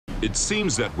It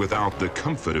seems that without the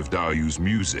comfort of Dayu's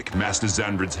music, Master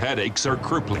Xandred's headaches are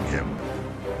crippling him.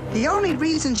 The only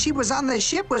reason she was on the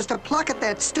ship was to pluck at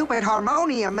that stupid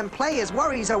harmonium and play his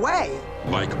worries away.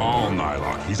 Like all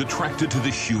Nylok, he's attracted to the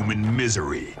human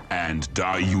misery. And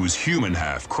Dayu's human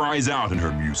half cries out in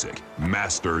her music.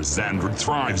 Master Xandred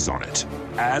thrives on it.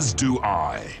 As do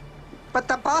I. But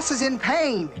the boss is in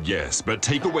pain. Yes, but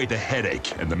take away the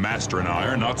headache, and the Master and I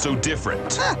are not so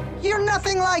different. You're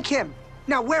nothing like him.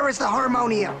 Now, where is the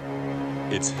harmonium?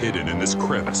 It's hidden in this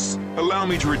crevice. Allow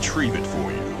me to retrieve it for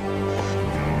you.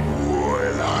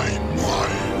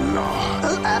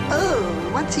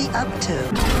 What's he up to?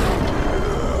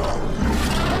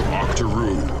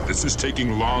 Octoroo, this is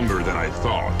taking longer than I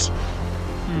thought.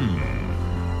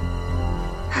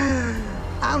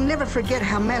 I'll never forget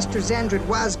how Master Xandred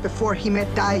was before he met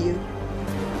Dayu.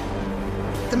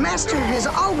 The Master has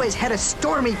always had a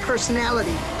stormy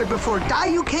personality, but before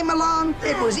Dayu came along,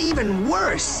 it was even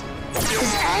worse.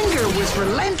 His anger was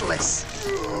relentless.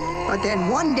 But then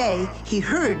one day, he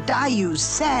heard Dayu's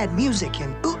sad music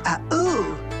and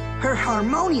ooh-ah-ooh. Her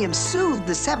harmonium soothed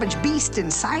the savage beast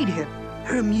inside him.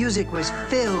 Her music was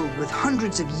filled with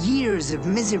hundreds of years of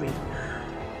misery.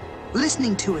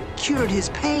 Listening to it cured his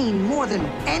pain more than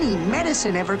any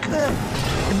medicine ever could.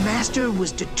 The Master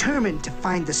was determined to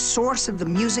find the source of the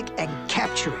music and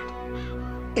capture it.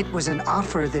 It was an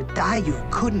offer that Dayu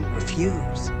couldn't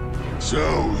refuse.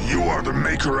 So, you are the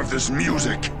maker of this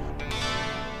music?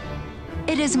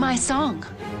 It is my song.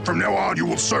 From now on, you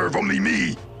will serve only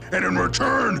me, and in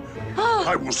return,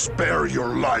 I will spare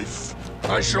your life.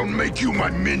 I shall make you my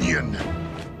minion.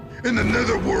 In the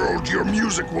netherworld, your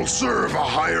music will serve a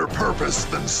higher purpose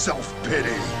than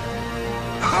self-pity.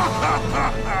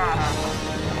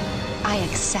 I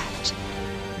accept.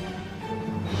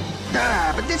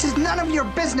 But this is none of your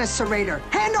business, Serrator.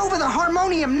 Hand over the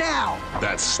harmonium now!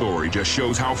 That story just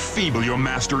shows how feeble your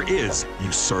master is.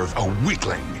 You serve a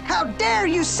weakling. How dare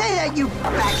you say that, you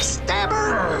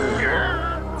backstabber!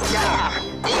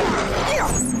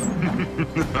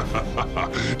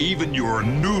 Even your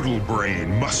noodle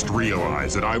brain must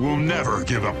realize that I will never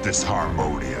give up this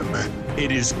harmonium.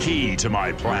 It is key to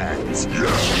my plans.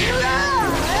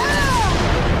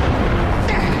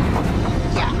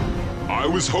 I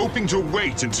was hoping to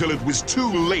wait until it was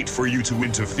too late for you to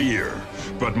interfere,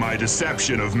 but my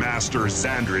deception of Master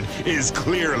Xandred is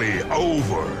clearly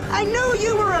over. I knew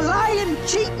you were a lying,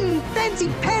 cheating, fancy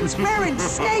pants-wearing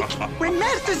snake. When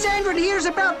Master Xandred hears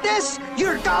about this,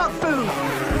 you're dog food.